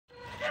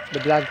The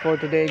vlog for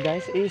today,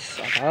 guys, is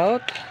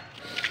about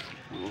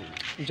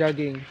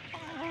jogging.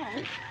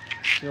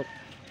 Look.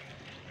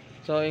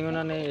 So, ingon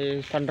na ni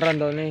fun run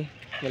daw ni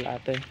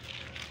ate.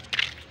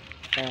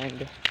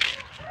 And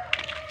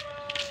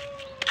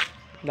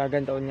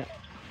dagan taon niya.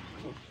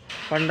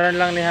 Fun run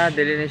lang niya,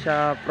 dili ni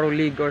siya pro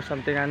league or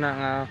something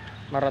nga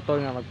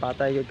marathon nga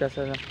magpatay gyud ka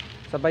sa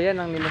sabayan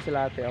lang nila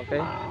sila ate,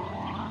 okay?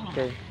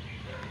 Okay.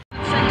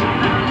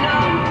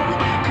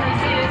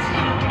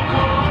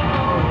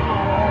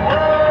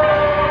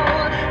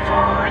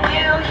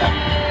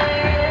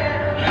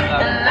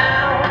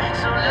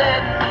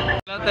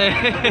 Ate.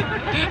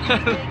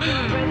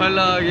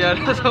 Hala, yan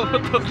sa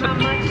motor.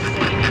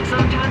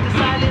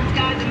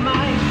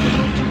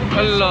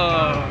 Hala.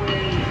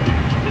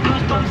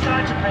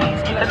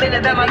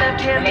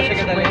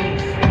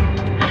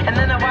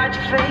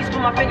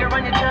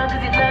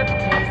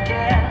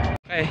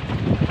 Okay.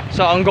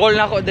 So ang goal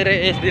na ko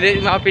dire is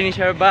dili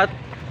maka-finisher but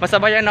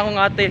masabayan akong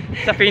ate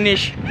sa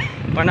finish.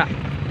 Mana.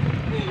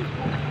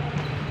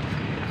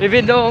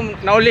 Even though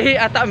naulihi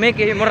ata mi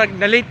kay murag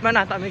na late man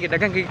ata mi kay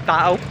daghang kay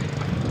tao.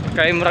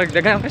 Kay murag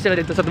daghang kasi sila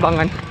dito sa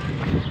tubangan.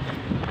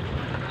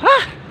 Ha.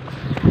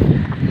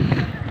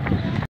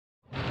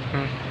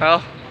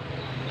 Oh.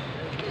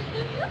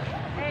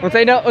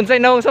 Unsay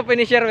na sa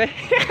finisher we.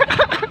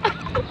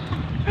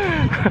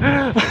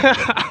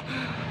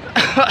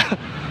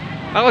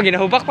 Ako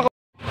ginahubak pa ko.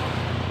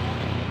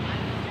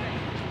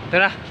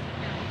 Tara.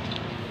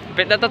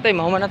 Pit na to tay,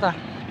 mahuman na ta.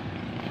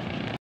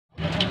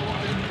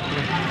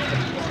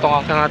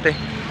 Tungak ka nga te.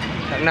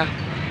 Sana.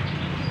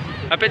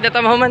 Apit na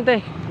ta mahuman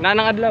te.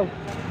 Nanang adlaw.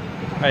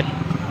 Ay.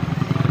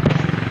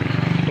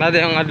 Nade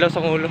ang adlaw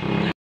sa ulo.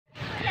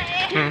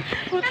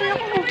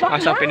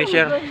 Asa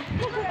finisher.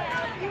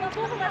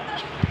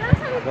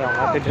 Ang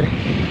ate dire.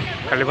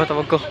 Kalibat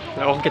tawag ko.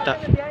 Laok kita.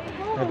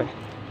 Bye bye.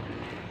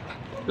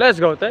 Let's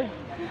go te.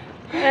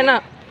 Ayan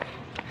na.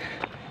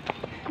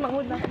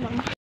 Mahud na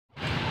mama.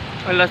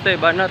 Alas tayo,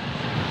 banat.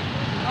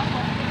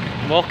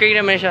 Walking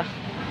naman siya.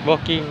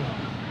 Walking.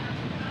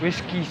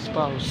 Whiskey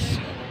spouse.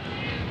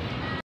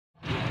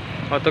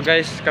 O to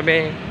guys,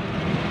 kami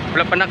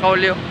wala pa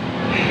nakauli.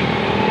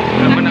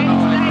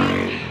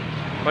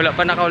 Wala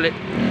pa nakauli.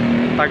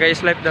 Tagay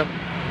life daw.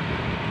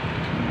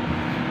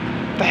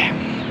 Bam.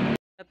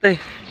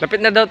 Ate, lapit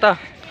na daw ta.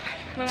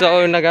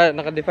 So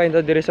naka-define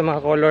daw diri sa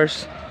mga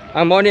colors.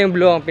 Ang morning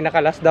blue ang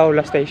pinaka last daw,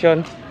 last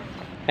station.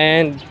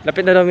 And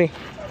lapit na daw mi.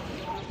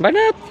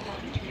 Banat.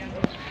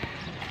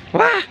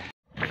 Wah!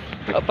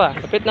 Opa,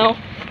 lapit na oh.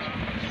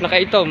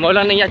 Nakaitom.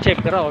 Wala na niya check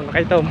pero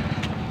nakaitom.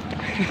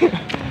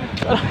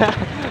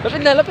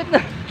 Lapit na, lapit na.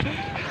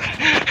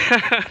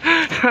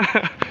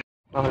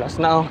 Oh,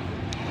 last na oh.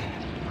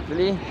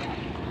 Dali.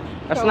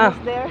 Last na.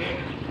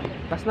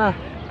 Last na.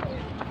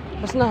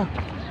 Last na.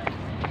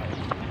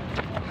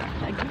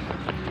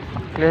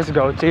 Let's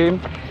go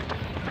team.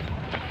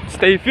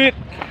 Stay fit.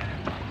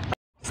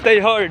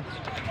 Stay hard.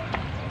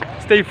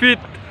 Stay fit.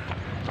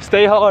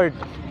 Stay hard.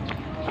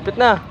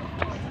 Lapit na.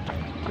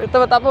 Lapit na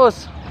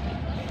matapos.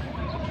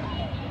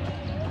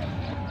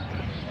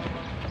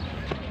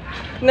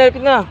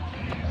 Lapit na.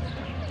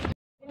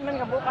 Hindi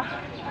ka buka.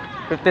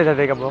 50 na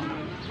ka buka.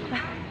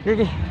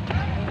 Gigi.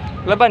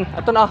 Laban.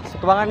 Ato na. Sa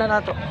tubangan na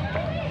nato.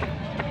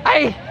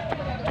 Ay!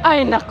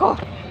 Ay nako.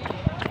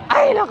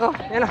 Ay nako.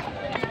 Yan na.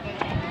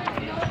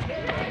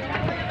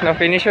 Na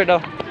finisher daw.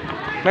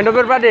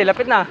 Maneuver body.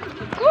 Lapit na.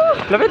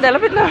 Lapit na.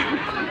 Lapit na.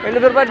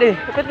 Maneuver body.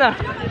 Lapit na.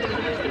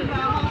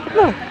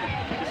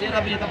 Kasi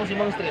nakabilit ako si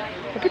Mang Street.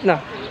 Lapit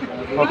na.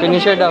 O,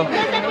 finisher daw.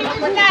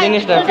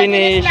 Finish daw.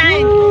 Finish.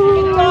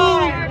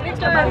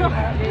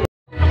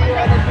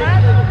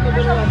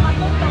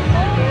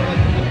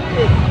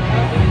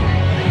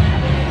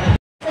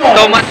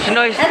 Too much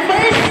noise.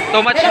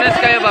 Too much noise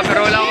kayo ba?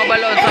 Pero wala akong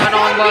balon sa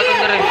anong ang button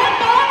na rin.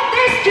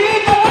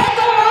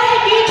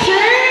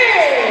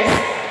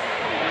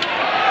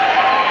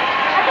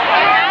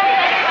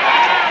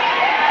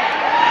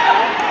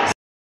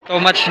 Too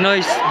much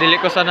noise, dili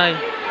ko sanay.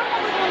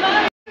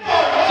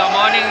 So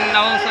morning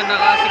na sa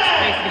naka 6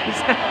 place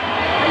guys.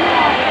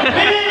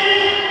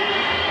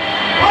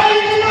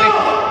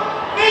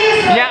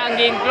 Yeah, ang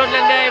gi-include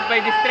lang dahil by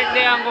district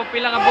day ang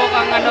pila ka buok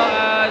ang ano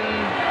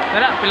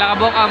pila ka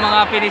buok ang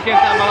mga finishers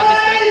sa bawat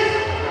district.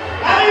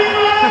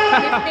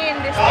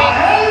 15 district.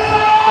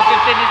 So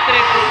 15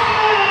 district.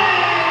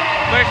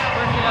 First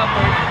sila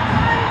first.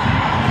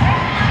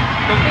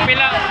 Kung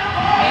pila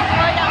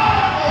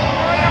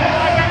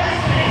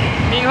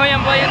Minghoy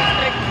ang Boyan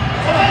district.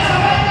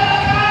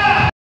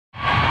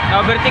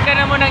 Vertical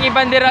na mo ng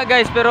ibang dira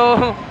guys, pero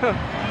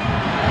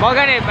mga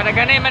ganit,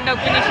 panaganay man daw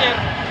finisher.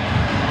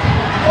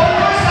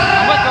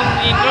 Abot kung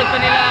i-include pa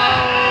nila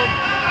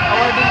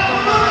award din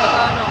itong mga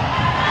ano,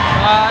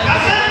 mga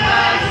individual na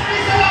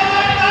finisher.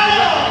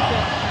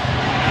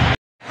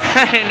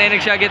 Na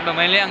nagsyagit ba?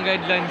 Mali ang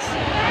guidelines.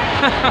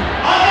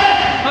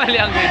 Mali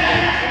ang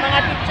guidelines. Yung mga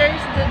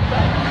teachers dun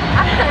ba?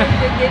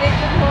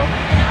 Direct mo,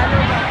 ano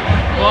ba?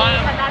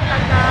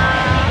 Panatag na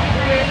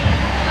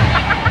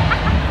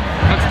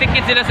mag-stick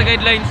it sila sa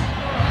guidelines.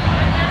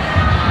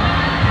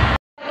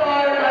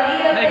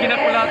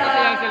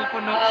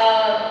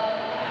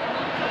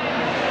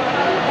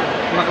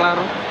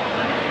 klaro.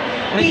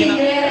 Ay,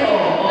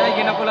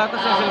 ginakulata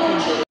sa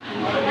cellphone.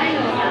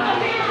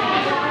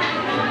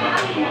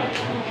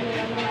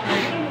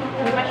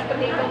 Mashed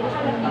potato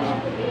gusto mo.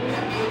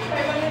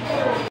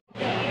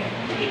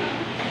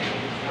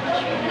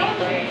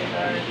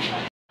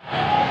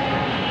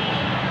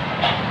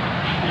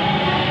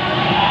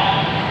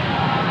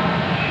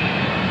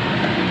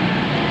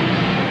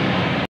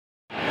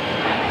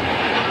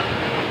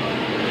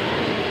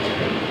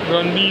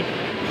 Ground beef.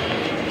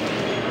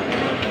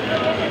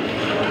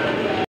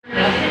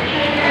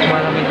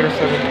 Kumana may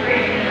grocery.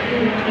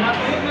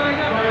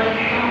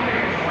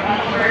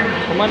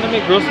 Kumana may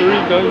grocery,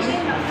 guys.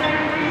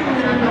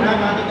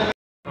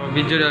 Oh,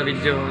 video na,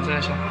 video. Saan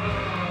na siya?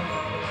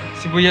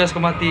 Sibuyas,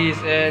 kamatis,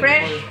 and...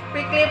 Fresh,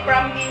 quickly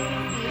from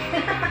KTC.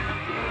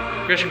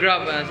 Fresh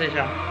grab, saan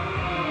siya?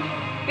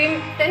 10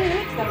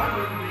 minutes na ba?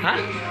 Ha?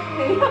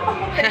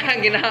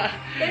 Gina...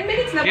 10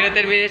 minutes na ba? Gina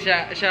 10 minutes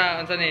siya,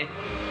 saan eh?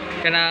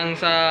 Kanang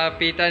sa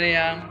pita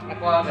niya,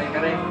 ako kay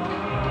kare.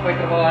 Koy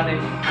trabaho ni.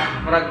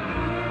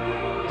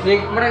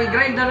 Marag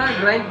grind na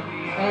grind.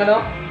 Ang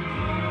ano?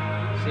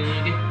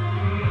 Sige.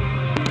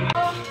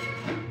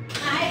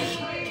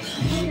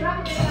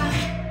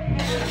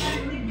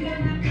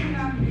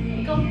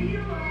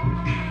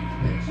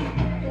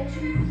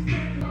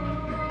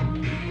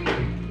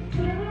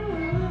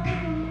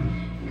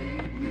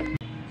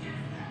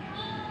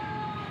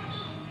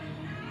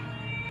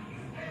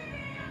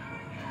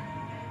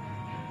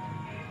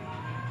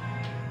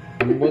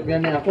 Buat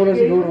gani ako lang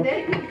siguro.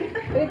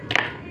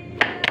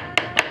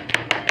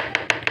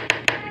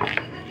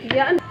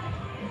 Yan.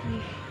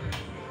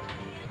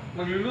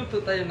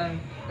 Magluluto tayo ng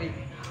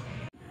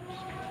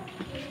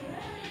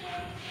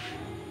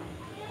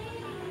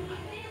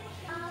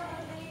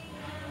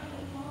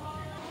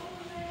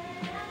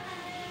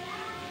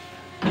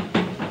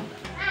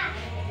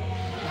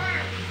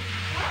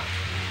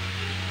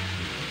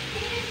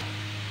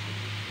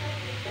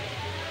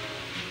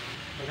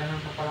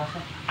Magandang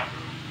papalasa.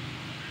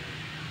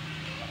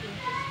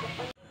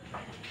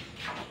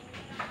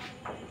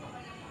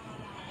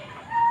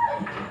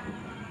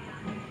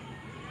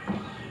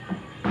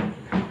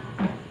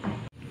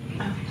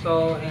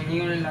 So,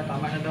 hindi ko nila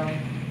tama na daw.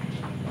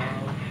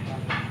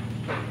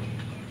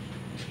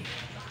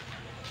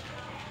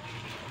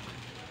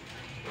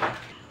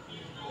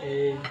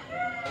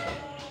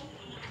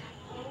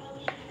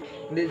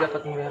 Hindi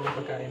dapat mura ng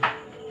pagkain.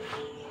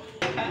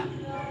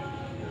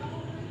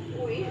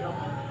 Uy, no.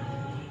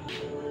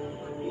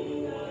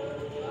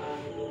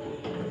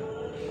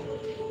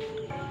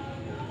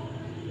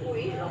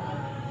 Uy, no.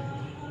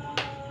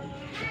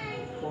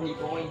 Kuhi.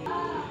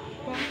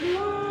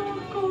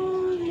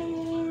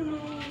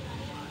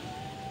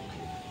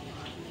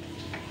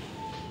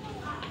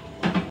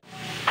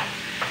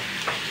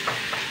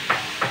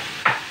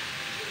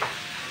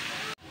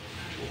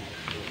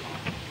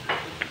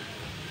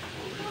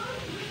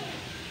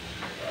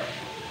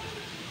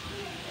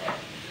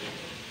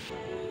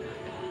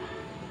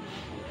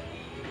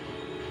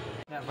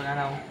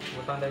 Paganaw,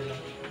 butang dahil.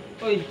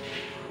 Uy!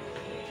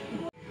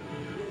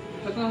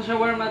 Ba't nung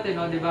shawarma natin,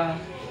 no? Diba?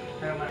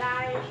 Shawarma.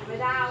 Life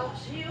without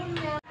you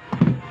now.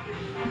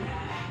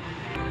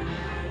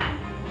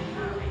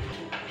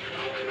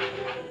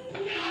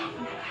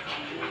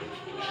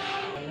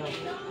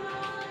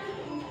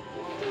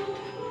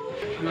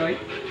 Lloyd?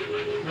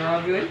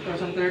 Grabe eh,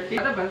 2030.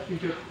 Ano ba?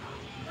 Future?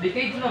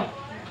 Decades, no?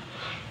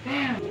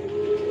 Damn!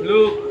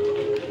 Look!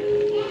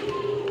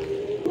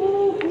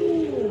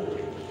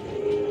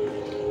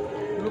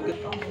 Look at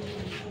that.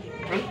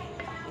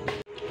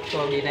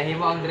 So,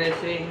 ginahimo ang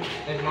dressing.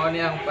 And mo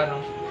niya ang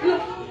panong.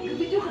 Look,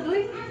 video ka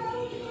doy.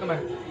 Come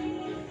on.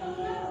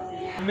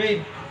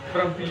 Made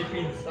from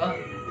Philippines. Ah.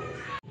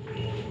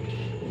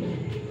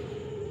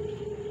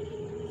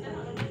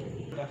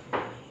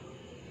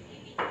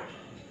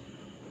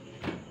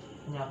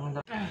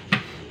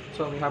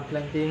 So we have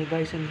plenty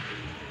guys and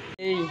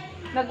hey,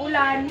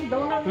 Nagulan,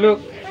 daw na.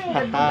 look.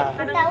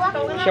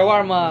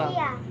 Shawarma.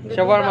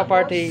 Shawarma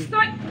party.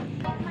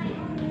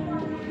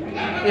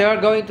 You are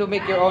going to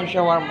make your own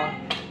shawarma.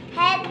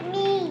 Help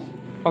me.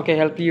 Okay,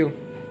 help you.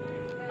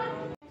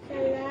 The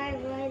Lord,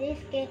 what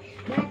is good,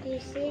 not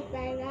you see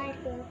by life,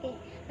 okay.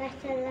 That's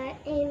the Lord,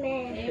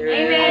 amen.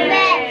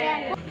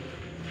 Amen.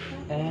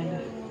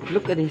 And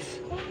look at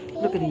this.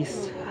 Look at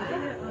this.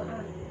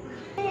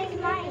 This is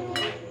mine.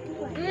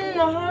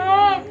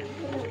 Mahal.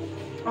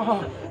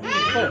 Oh.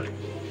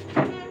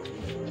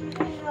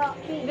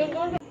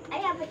 I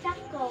have a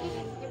choco.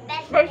 The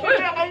best.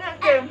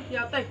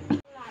 Yatay.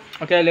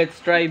 Okay, let's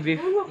try beef.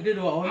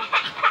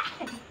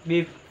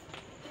 Beef.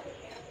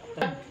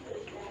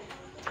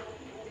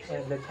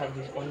 And let's have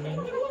this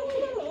onion.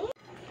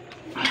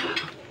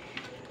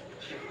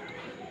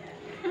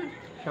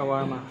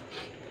 Shawarma.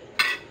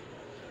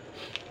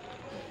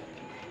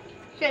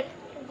 Shit.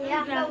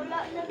 Yeah,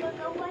 wala na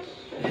magawas.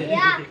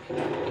 Yeah.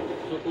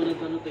 So, punod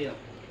ano kaya?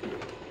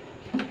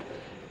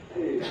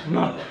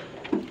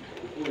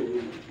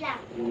 Yeah.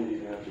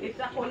 It's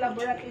a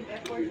collaborative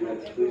effort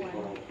from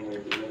everyone.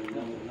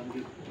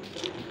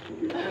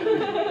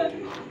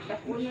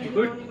 Tapos na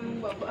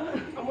yung baba.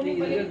 Amo ni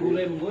palit.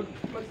 Gulay mo good.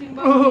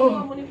 Magsimba ko,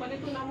 amo ni palit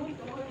na mo.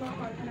 Ito mga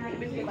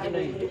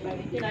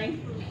mga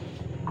kinay.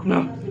 No.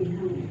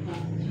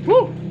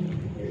 Woo!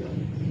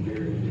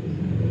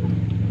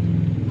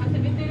 Kasi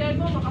bintilan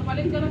mo,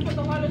 makapalit ka lang sa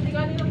tungalo.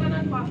 Sigani ng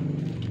tanan pa.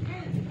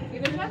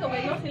 Ito siya,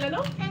 tungay no? Sila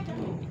no?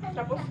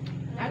 Tapos,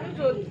 ano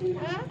Jud?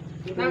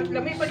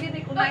 Lamay pa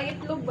din kung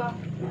naiitlog ba?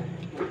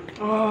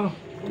 Ah.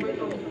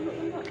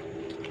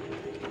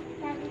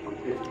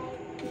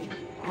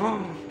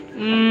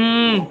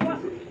 Mmm.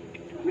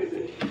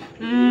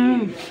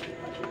 Mmm.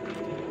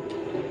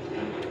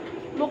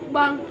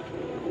 Mukbang.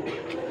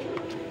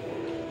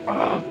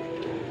 Ah.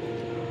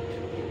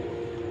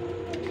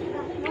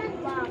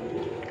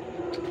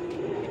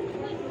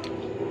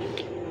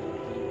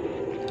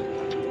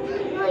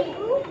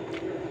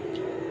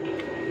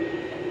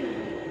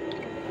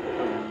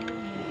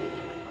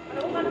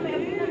 Ano ka na may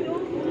abin na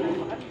doon? Ay,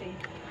 makante.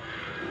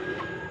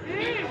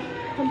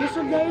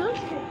 Kabusog na yun?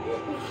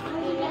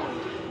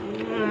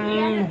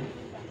 Mm.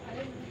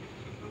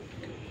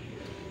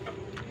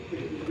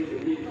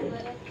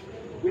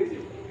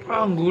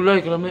 Ah, ang gulay,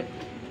 kalami.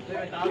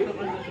 Tayo, taas na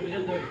pa sa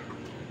sumiyan doon.